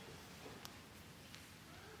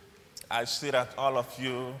I see that all of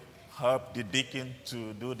you helped the deacon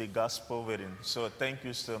to do the gospel reading. So thank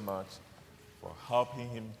you so much for helping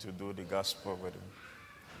him to do the gospel reading.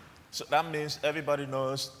 So that means everybody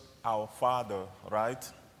knows our Father, right?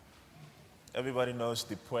 Everybody knows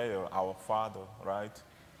the prayer, our Father, right?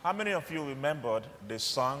 How many of you remembered the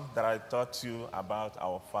song that I taught you about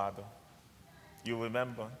our Father? You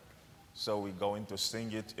remember? So we're going to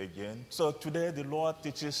sing it again. So today the Lord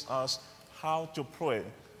teaches us how to pray.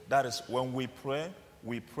 That is, when we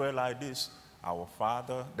pray like this, our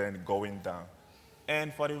Father, then going down.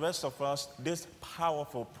 And for the rest of us, this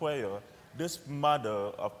powerful prayer, this mother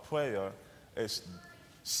of prayer is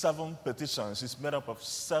 7 petitions. It's made up of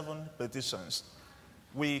 7 petitions.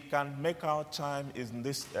 We can make our time in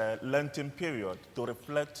this Lenten period to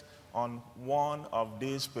reflect on one of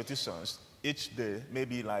these petitions each day,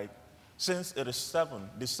 maybe like, since it is 7,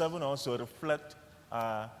 the 7 also reflect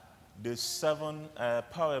the 7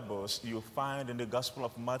 parables you find in the Gospel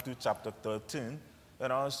of Matthew chapter 13,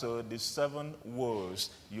 and also the 7 words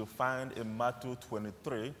you find in Matthew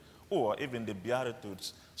 23, or even the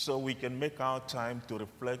Beatitudes. So we can make our time to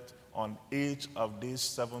reflect on each of these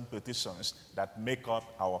 7 petitions that make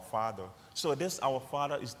up our Father. So this our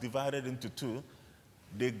Father is divided into 2,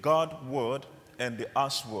 the God word and the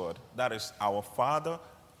us word. That is, our Father,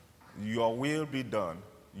 your will be done,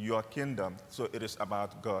 your kingdom. So it is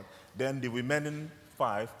about God. Then the remaining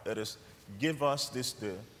 5, it is, give us this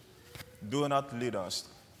day, do not lead us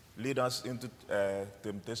into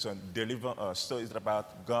temptation, deliver us. So it's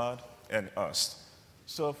about God and us.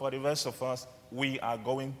 So for the rest of us, we are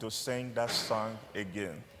going to sing that song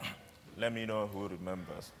again. Let me know who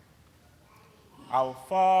remembers. Our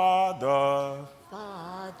Father,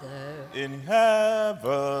 Father, in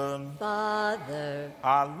heaven, Father,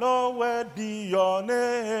 hallowed be your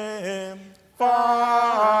name.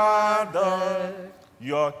 Father,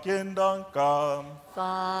 your kingdom come,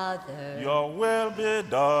 Father, your will be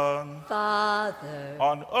done, Father,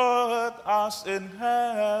 on earth as in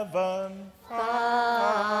heaven.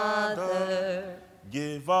 Father,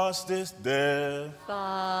 give us this day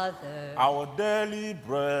Father, our daily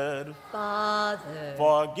bread. Father,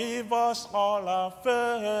 Forgive us all our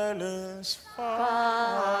failings,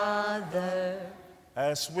 Father,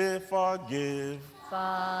 as we forgive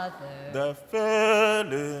Father, the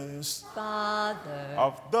failings Father,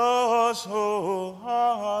 of those who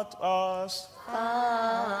hurt us.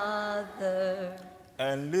 Father,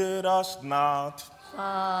 And lead us not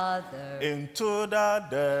Father, into the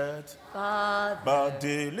death, Father, but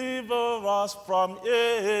deliver us from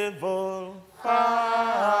evil.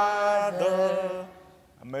 Father.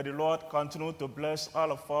 And may the Lord continue to bless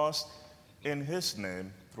all of us in his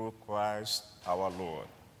name through Christ our Lord.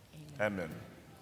 Amen.